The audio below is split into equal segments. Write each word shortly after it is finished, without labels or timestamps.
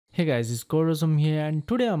Hey guys, it's Corosum here, and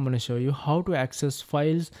today I'm going to show you how to access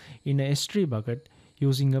files in a S3 bucket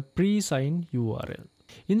using a pre-signed URL.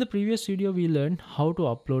 In the previous video, we learned how to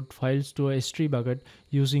upload files to a S3 bucket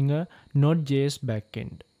using a Node.js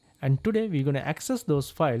Backend. And today we're going to access those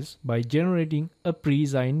files by generating a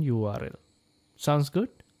pre-signed URL. Sounds good?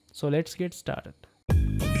 So let's get started.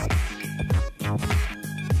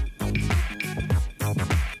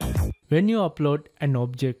 When you upload an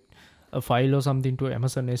object, a file or something to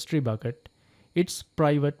Amazon S3 bucket, it's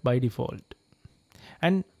private by default.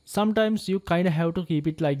 And sometimes you kind of have to keep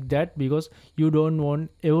it like that because you don't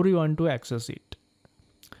want everyone to access it.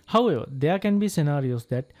 However, there can be scenarios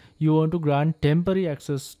that you want to grant temporary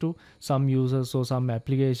access to some users or some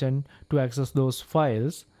application to access those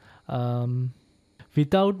files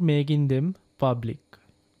without making them public.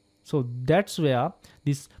 So that's where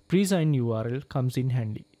this pre-signed URL comes in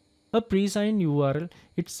handy. A pre-signed URL,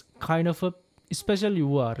 it's kind of a special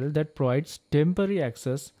URL that provides temporary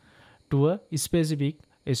access to a specific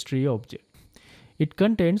S3 object. It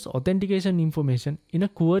contains authentication information in a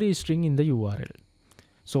query string in the URL.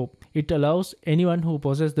 So it allows anyone who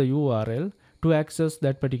possesses the URL to access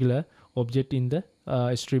that particular object in the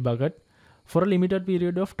S3 bucket for a limited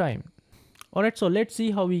period of time. Alright, so let's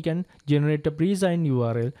see how we can generate a pre-signed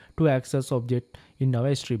URL to access object in our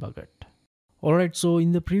S3 bucket. Alright, so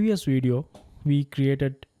in the previous video, we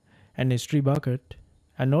created an S3 bucket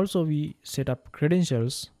and also we set up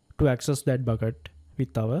credentials to access that bucket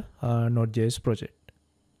with our Node.js project.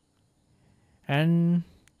 And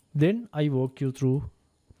then I walk you through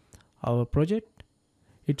our project.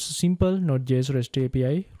 It's a simple Node.js REST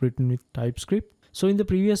API written with TypeScript. So in the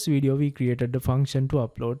previous video, we created a function to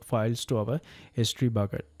upload files to our S3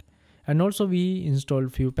 bucket. And also we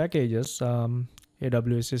installed few packages, AWS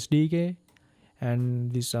SDK,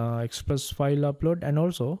 and this express file upload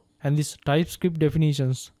and this TypeScript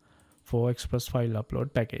definitions for express file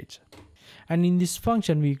upload package. And in this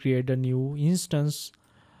function we create a new instance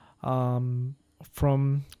from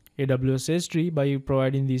AWS S3 by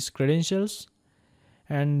providing these credentials,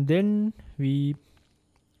 and then we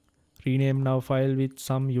rename our file with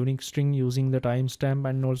some unique string using the timestamp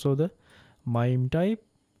and also the MIME type,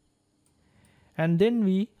 and then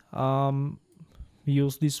we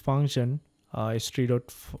use this function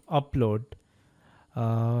s3.upload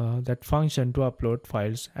that function to upload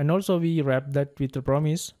files, and also we wrap that with a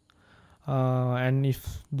promise, and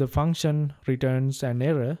if the function returns an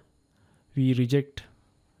error, we reject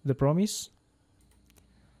the promise.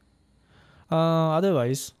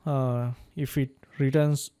 Otherwise, if it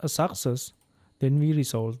returns a success, then we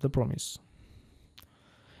resolve the promise.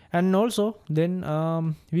 And also then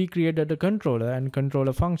we created a controller and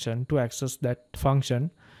controller function to access that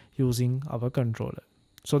function using our controller,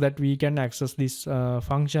 so that we can access this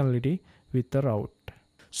functionality with the route.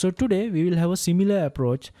 So today we will have a similar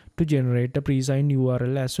approach to generate a pre-signed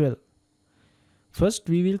URL as well. First,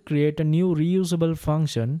 we will create a new reusable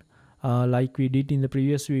function like we did in the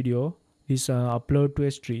previous video, this upload to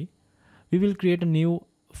S3. We will create a new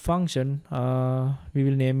function. We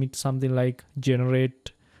will name it something like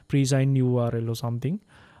generate pre-signed URL or something,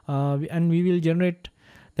 and we will generate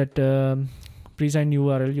that pre-signed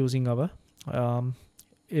URL using our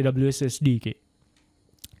AWS SDK.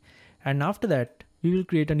 And after that, we will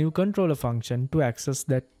create a new controller function to access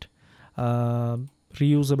that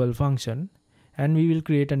reusable function, and we will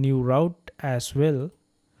create a new route as well,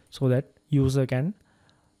 so that user can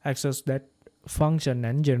access that function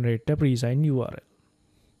and generate a pre-signed URL.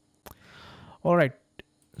 Alright,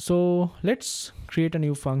 so let's create a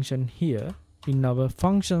new function here in our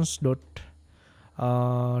functions.ts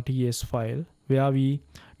file, where we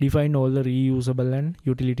define all the reusable and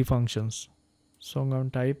utility functions. So I'm going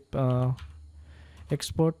to type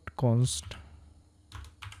export const.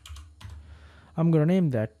 I'm going to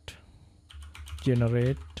name that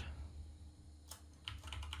generate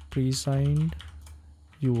pre-signed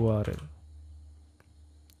URL.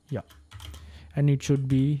 Yeah, and it should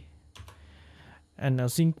be an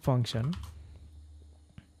async function.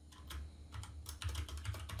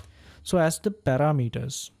 So as the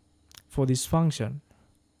parameters for this function,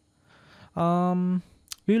 we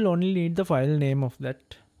will only need the file name of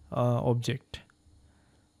that object.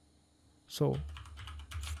 So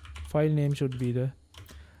file name should be the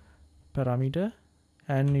parameter,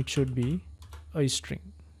 and it should be a string.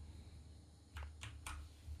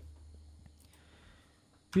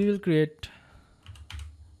 We will create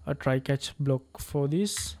a try catch block for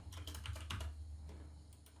this.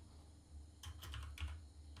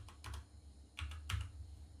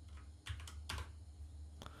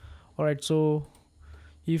 Alright, so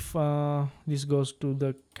If this goes to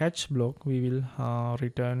the catch block, we will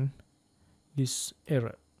return this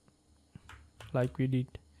error like we did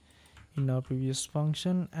in our previous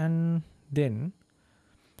function. And then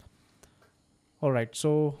alright,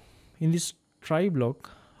 so in this try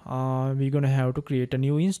block, we're gonna have to create a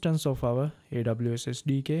new instance of our AWS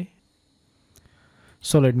SDK.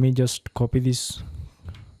 So let me just copy this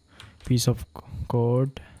piece of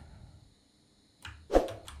code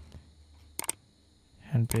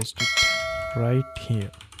and paste it right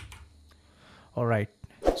here. Alright,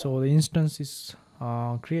 so the instance is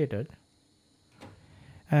created,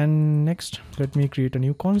 and next let me create a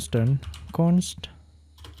new constant.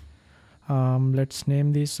 Let's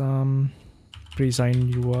name this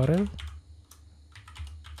Presigned URL,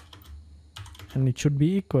 and it should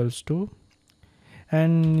be equals to,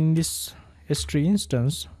 and in this S3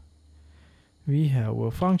 instance we have a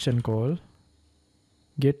function called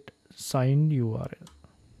get signed URL.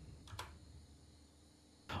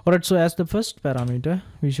 Alright, so as the first parameter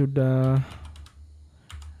we should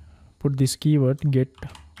put this keyword get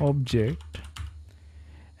object,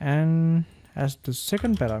 and as the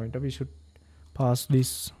second parameter we should pass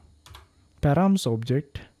this params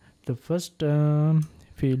object. The first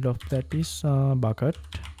field of that is bucket,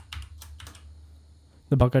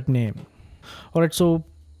 the bucket name. Alright, so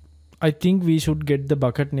I think we should get the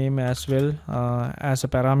bucket name as well as a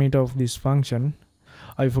parameter of this function.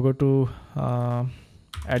 I forgot to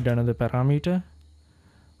add another parameter.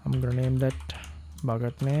 I'm gonna name that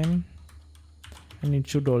bucket name, and it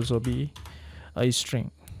should also be a string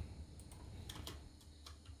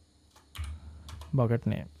bucket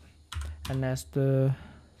name. And as the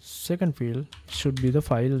second field, it should be the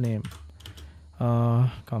file name,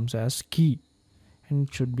 comes as key, and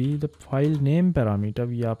it should be the file name parameter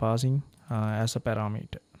we are passing as a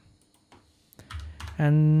parameter.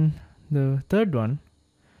 And the third one,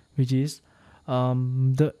 which is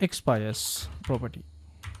the expires property.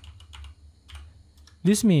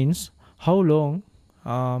 This means how long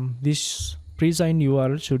this presigned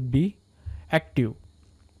URL should be active.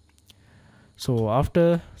 So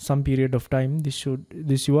after some period of time, this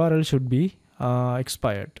URL should be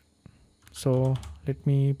expired. So let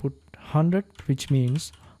me put 100, which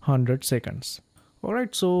means 100 seconds.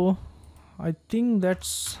 Alright, so I think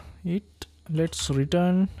that's it. Let's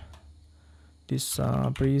return this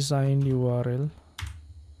presigned URL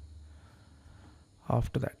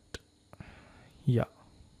after that. Yeah,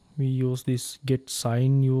 we use this get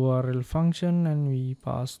signed URL function, and we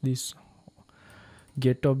pass this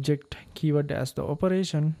get object keyword as the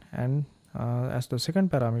operation, and as the second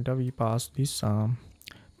parameter we pass this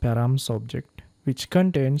params object, which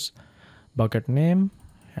contains bucket name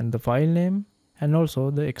and the file name and also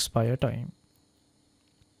the expire time.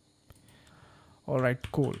 Alright,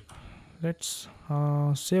 cool. Let's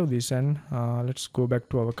save this, and let's go back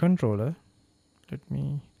to our controller. Let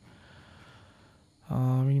me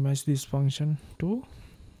minimize this function too.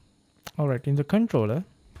 Alright, in the controller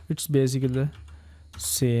it's basically the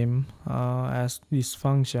same as this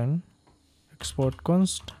function, export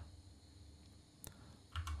const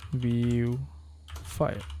view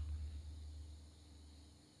file.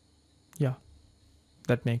 Yeah,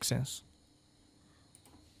 that makes sense.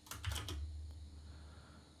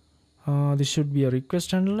 This should be a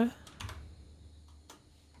request handler,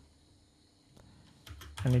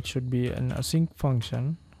 and it should be an async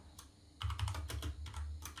function.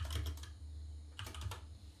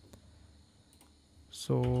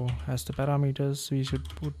 So as the parameters we should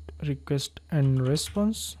put request and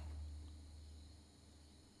response.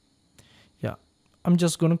 Yeah, I'm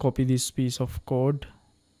just gonna copy this piece of code.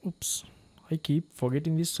 Oops, I keep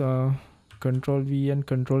forgetting this control V and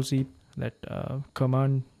control C, that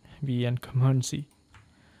command V and command C.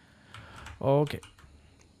 Okay,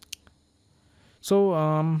 so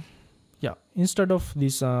yeah, instead of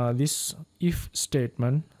this this if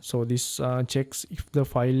statement, so this checks if the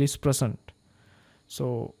file is present.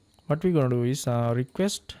 So what we're gonna do is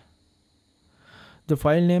request. The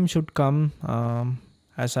file name should come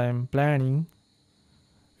as I am planning.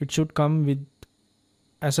 It should come with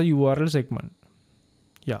as a URL segment.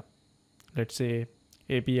 Yeah, let's say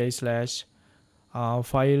API slash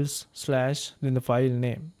files slash then the file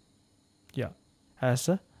name. Yeah, as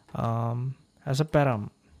a param,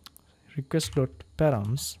 request dot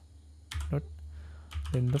params dot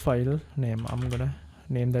then the file name. I'm gonna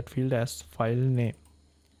name that field as file name.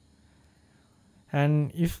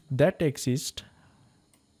 And if that exists,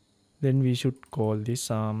 then we should call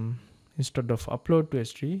this instead of upload to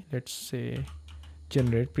S3, let's say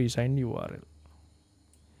generate presigned URL,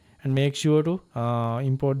 and make sure to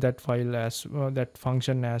import that file as that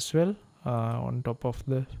function as well on top of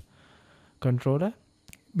the controller,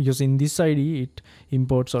 because in this ID it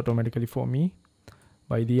imports automatically for me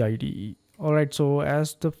by the IDE. Alright, so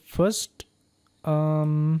as the first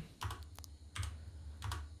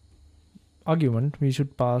argument, we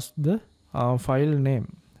should pass the file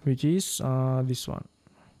name, which is this one.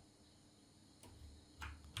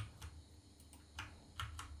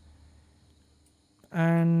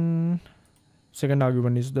 And second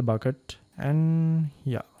argument is the bucket, and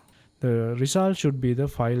yeah, the result should be the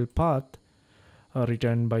file path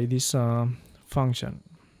returned by this function.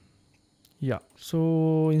 Yeah,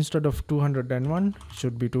 so instead of 201 it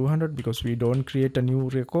should be 200 because we don't create a new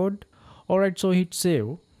record. Alright, so hit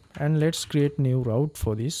save and let's create new route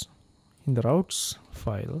for this. In the routes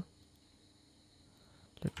file,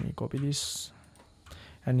 let me copy this,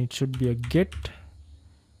 and it should be a get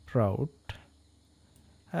route.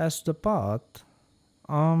 As the path,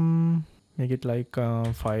 make it like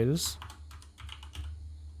files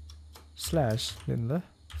slash then the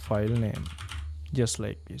file name, just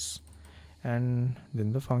like this, and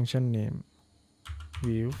then the function name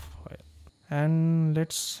view file. And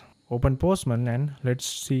let's open Postman and let's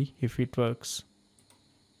see if it works.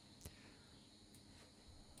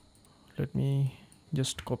 Let me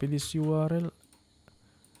just copy this URL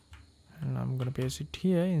and I'm gonna paste it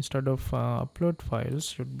here. Instead of upload files,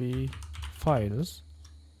 should be files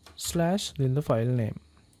slash then the file name.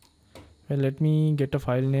 Well, let me get a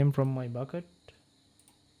file name from my bucket.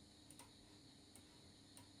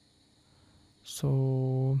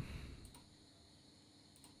 So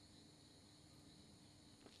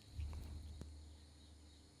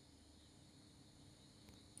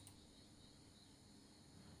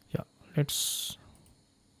yeah, let's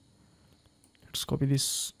copy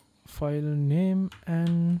this file name,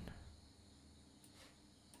 and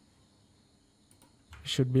it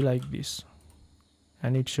should be like this,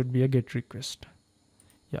 and it should be a get request.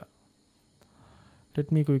 Yeah,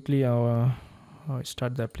 let me quickly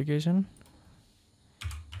start the application.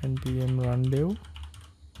 npm run dev.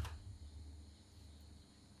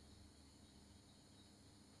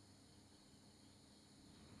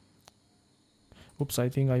 Oops, I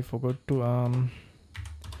think I forgot to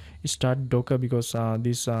start Docker because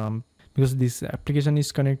this application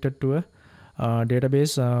is connected to a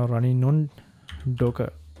database running on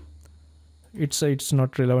Docker. It's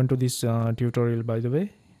not relevant to this tutorial, by the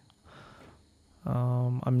way.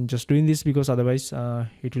 I'm just doing this because otherwise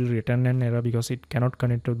it will return an error because it cannot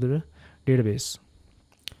connect to the database.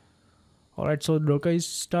 Alright, so Docker is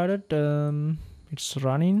started. It's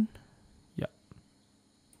running. Yeah,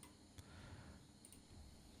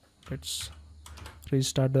 let's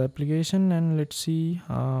restart the application and let's see.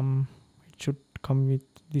 It should come with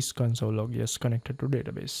this console log, yes, connected to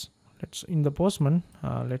database. Let's in the Postman,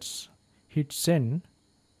 let's hit send.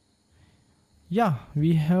 Yeah,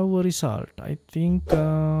 we have a result. I think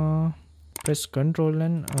press Control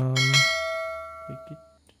and click it.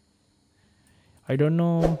 I don't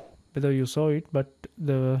know whether you saw it, but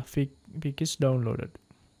the pic is downloaded.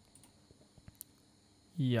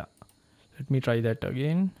 Yeah, let me try that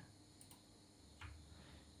again.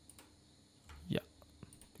 Yeah,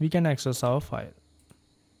 we can access our file.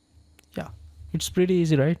 Yeah, it's pretty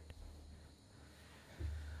easy, right?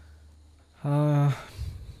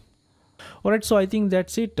 Alright, so I think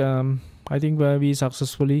that's it. I think we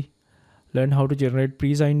successfully learned how to generate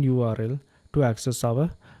presigned URL to access our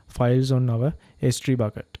files on our S3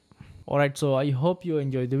 bucket. Alright, so I hope you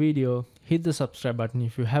enjoyed the video. Hit the subscribe button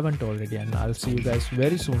if you haven't already, and I'll see you guys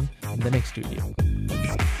very soon in the next video.